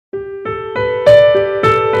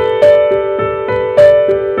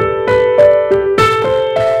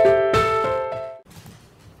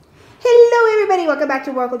back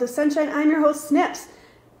to Welcome to Sunshine. I'm your host, Snips.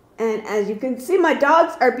 And as you can see, my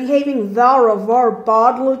dogs are behaving very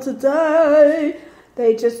badly today.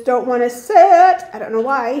 They just don't want to sit. I don't know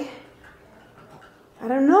why. I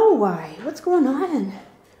don't know why. What's going on?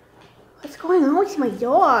 What's going on with my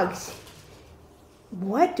dogs?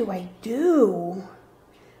 What do I do?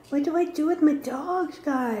 What do I do with my dogs,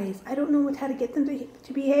 guys? I don't know how to get them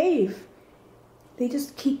to behave. They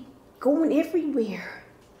just keep going everywhere.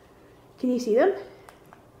 Can you see them?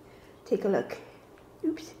 Take a look.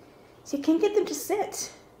 Oops. So you can't get them to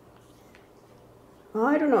sit. Oh,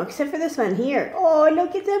 I don't know, except for this one here. Oh,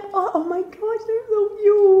 look at them. Oh my gosh, they're so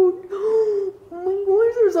cute. Oh my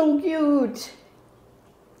gosh, they're so cute.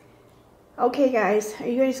 Okay, guys, are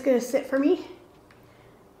you guys going to sit for me?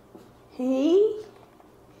 Hey,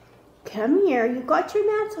 come here. You got your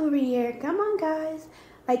mats over here. Come on, guys.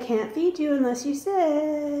 I can't feed you unless you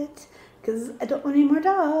sit, because I don't want any more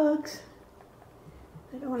dogs.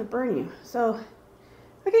 I don't want to burn you. So,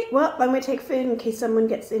 okay, well, I'm going to take food in case someone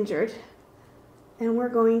gets injured. And we're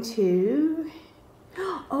going to...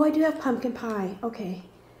 Oh, I do have pumpkin pie. Okay.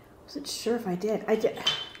 Wasn't sure if I did. I did.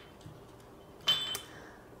 I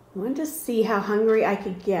wanted to see how hungry I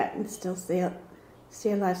could get and still stay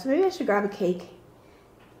alive. So maybe I should grab a cake.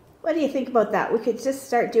 What do you think about that? We could just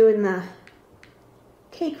start doing the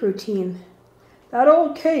cake routine. That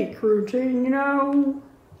old cake routine, you know.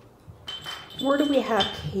 Where do we have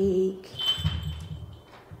cake?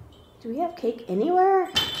 Do we have cake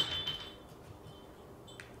anywhere?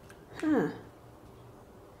 Huh.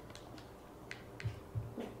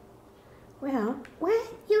 Well,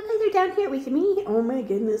 what? You guys are down here with me? Oh my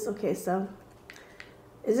goodness. Okay, so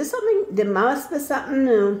is this something? There must be something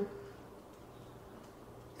new.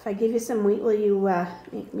 If I give you some wheat, will you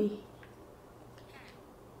make me?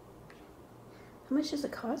 How much does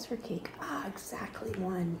it cost for cake? Ah, exactly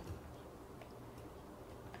one.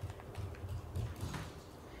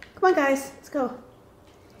 Come on, guys. Let's go.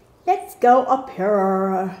 Let's go up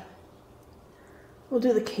here. We'll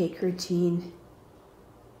do the cake routine.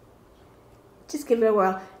 Just give it a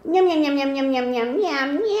whirl. Yum, yum, yum, yum, yum, yum, yum,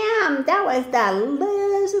 yum, yum. That was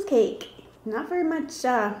delicious cake. Not very much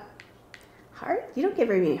heart. You don't get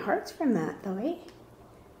very many hearts from that, though, eh?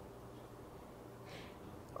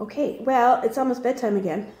 Okay, well, it's almost bedtime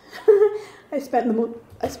again. I spent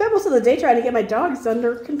most of the day trying to get my dogs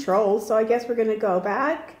under control, so I guess we're going to go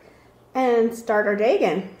back and start our day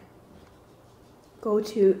again. Go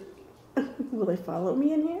to... Will they follow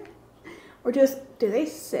me in here? Or just, do they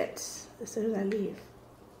sit as soon as I leave?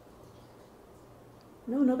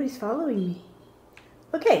 No, nobody's following me.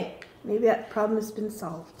 Okay, maybe that problem has been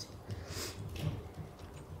solved.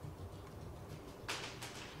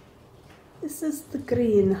 This is the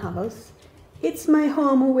greenhouse. It's my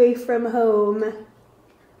home away from home.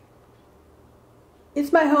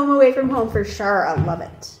 It's my home away from home for sure. I love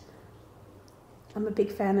it. I'm a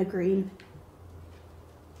big fan of green.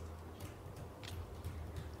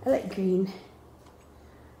 I like green.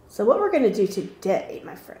 So what we're going to do today,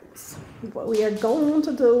 my friends, what we are going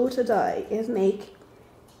to do today is make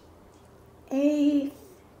a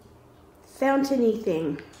fountainy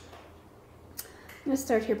thing. I'm going to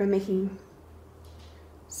start here by making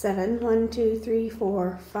 7. 1, 2, 3,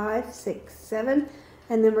 4, 5, 6, 7.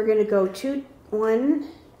 And then we're going to go 2, 1.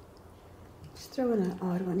 Just throw in an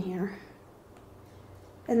odd one here.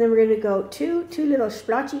 And then we're going to go two little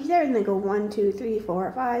splotches there, and then go 1, 2, 3,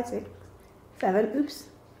 4, 5, 6, 7. Oops.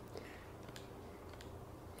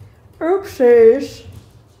 Oopsies.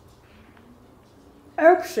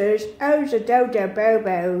 Oopsies. Ow's a dodo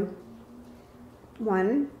bobo.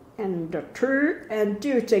 1 and 2, and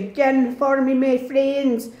do it again for me, my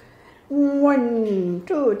friends. 1,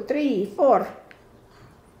 2, 3, 4,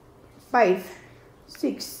 5,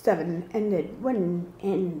 6, 7, and then 1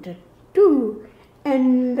 and 2.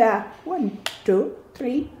 And 1, 2,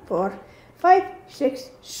 3, 4, 5, 6,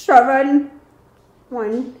 7.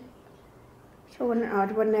 1. Throw an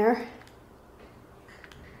odd one there.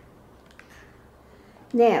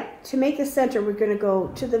 Now, to make the center, we're going to go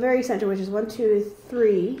to the very center, which is 1, 2,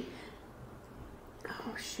 3.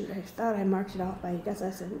 Oh shoot! I thought I marked it off, but I guess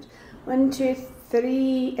I didn't. 1, 2,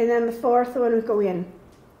 3, and then the fourth one would go in.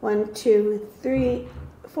 1, 2, 3,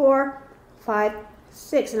 4, 5,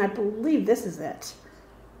 6, and I believe this is it.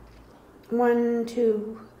 1,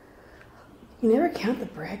 2. You never count the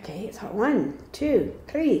brick, eh? It's hard. 1, 2,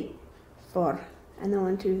 3, 4, and then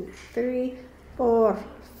 1, 2, 3, 4,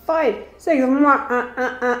 5, 6.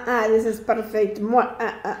 This is perfect.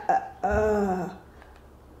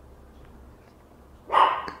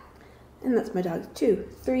 And that's my dog. 2,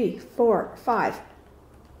 3, 4, 5.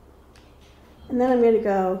 And then I'm going to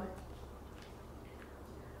go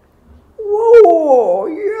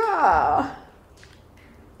Ah.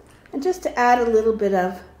 And just to add a little bit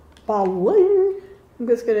of bling, I'm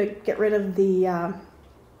just going to get rid of the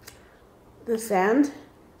sand.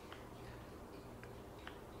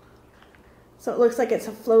 So it looks like it's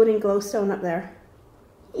a floating glowstone up there.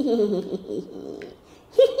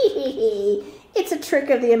 It's a trick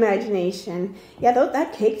of the imagination. Yeah, though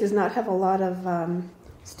that cake does not have a lot of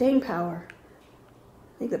staying power.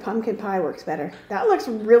 I think the pumpkin pie works better. That looks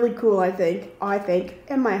really cool, I think.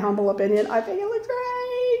 In my humble opinion, I think it looks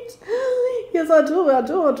great. Yes, I do.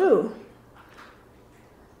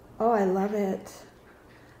 Oh, I love it.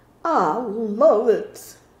 I love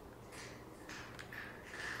it.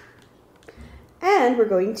 And we're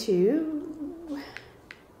going to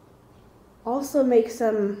also make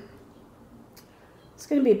some, it's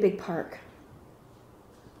going to be a big park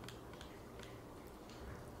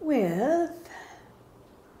with,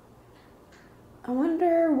 I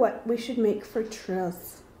wonder what we should make for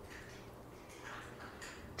trees,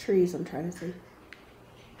 I'm trying to see.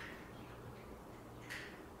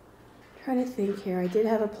 Trying to think here. I did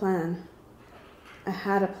have a plan. I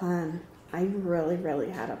had a plan. I really, really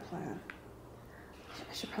had a plan.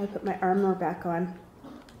 I should probably put my armor back on.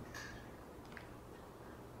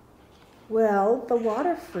 Will the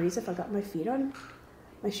water freeze if I got my feet on,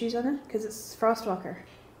 my shoes on it? Because it's Frostwalker.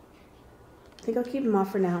 I think I'll keep them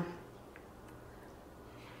off for now.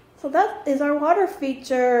 So that is our water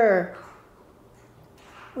feature.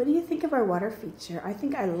 What do you think of our water feature? I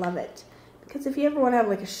think I love it. Because if you ever want to have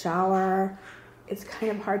like a shower, it's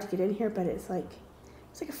kind of hard to get in here, but it's like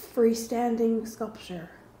a freestanding sculpture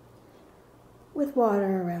with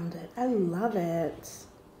water around it. I love it.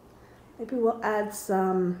 Maybe we'll add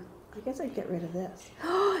some, I guess I'd get rid of this.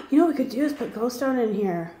 You know what we could do is put glowstone in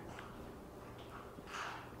here.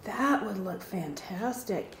 That would look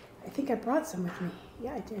fantastic. I think I brought some with me.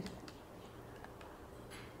 Yeah, I did.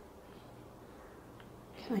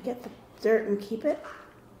 Can I get the dirt and keep it?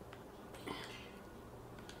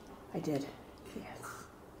 I did. Yes.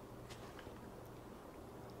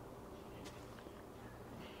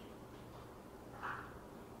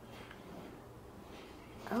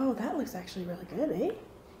 Oh, that looks actually really good, eh?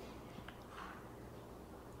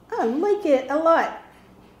 I like it a lot.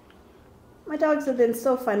 My dogs have been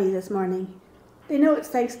so funny this morning. They know it's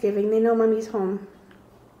Thanksgiving. They know Mommy's home.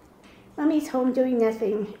 Mommy's home doing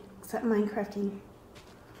nothing except Minecrafting.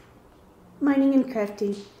 Mining and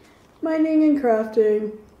crafting. Mining and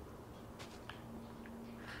crafting.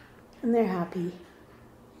 And they're happy. You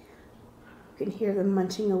can hear them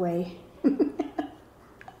munching away.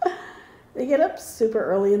 They get up super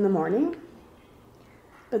early in the morning,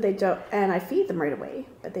 but they don't, and I feed them right away,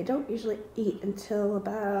 but they don't usually eat until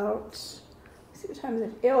about, let's see what time is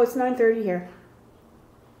it? Oh, it's 9:30 here.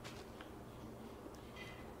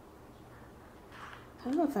 I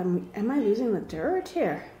don't know if am I losing the dirt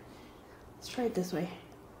here? Let's try it this way.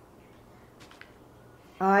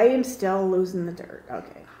 I am still losing the dirt.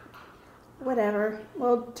 Okay. Whatever.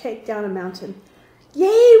 We'll take down a mountain. Yay,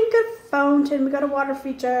 we got a fountain. We got a water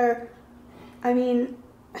feature. I mean,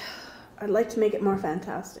 I'd like to make it more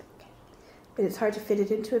fantastic, but it's hard to fit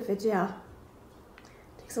it into a video.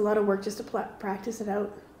 It takes a lot of work just to practice it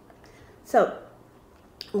out. So,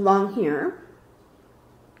 along here,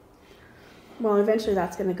 well, eventually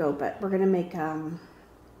that's going to go, but we're going to make, I'm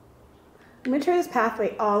going to turn this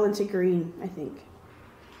pathway all into green, I think.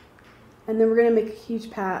 And then we're going to make a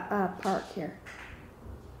huge park here.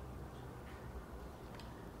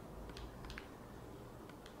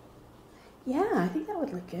 Yeah, I think that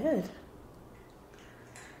would look good.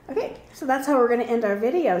 Okay, so that's how we're going to end our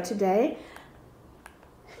video today.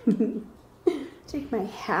 Take my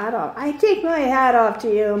hat off. I take my hat off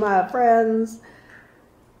to you, my friends.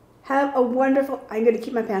 Have a wonderful... I'm going to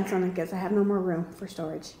keep my pants on because I have no more room for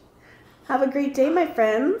storage. Have a great day, my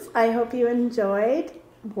friends. I hope you enjoyed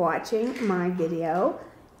watching my video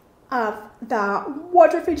of the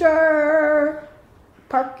water feature.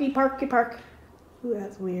 Parky, parky, park. Ooh,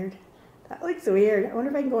 that's weird. That looks weird. I wonder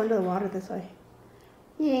if I can go under the water this way.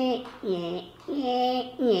 Yeah,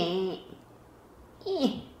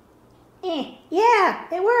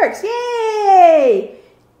 it works. Yay!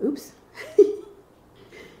 Oops. Let's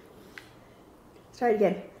try it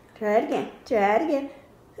again. Try it again. Try it again.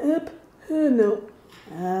 Up. No.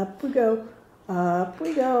 Up we go. Up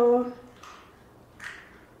we go.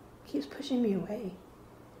 Keeps pushing me away.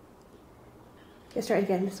 Let's try it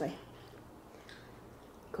again this way.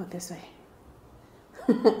 Go this way.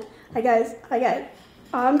 Hi guys. Hi guys.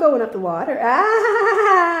 I'm going up the water.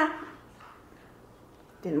 Ah!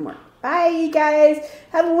 Didn't work. Bye, you guys.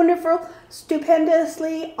 Have a wonderful,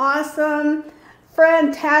 stupendously awesome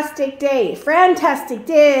Fantastic day. Fantastic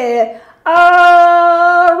day.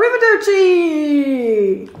 Arrivederci.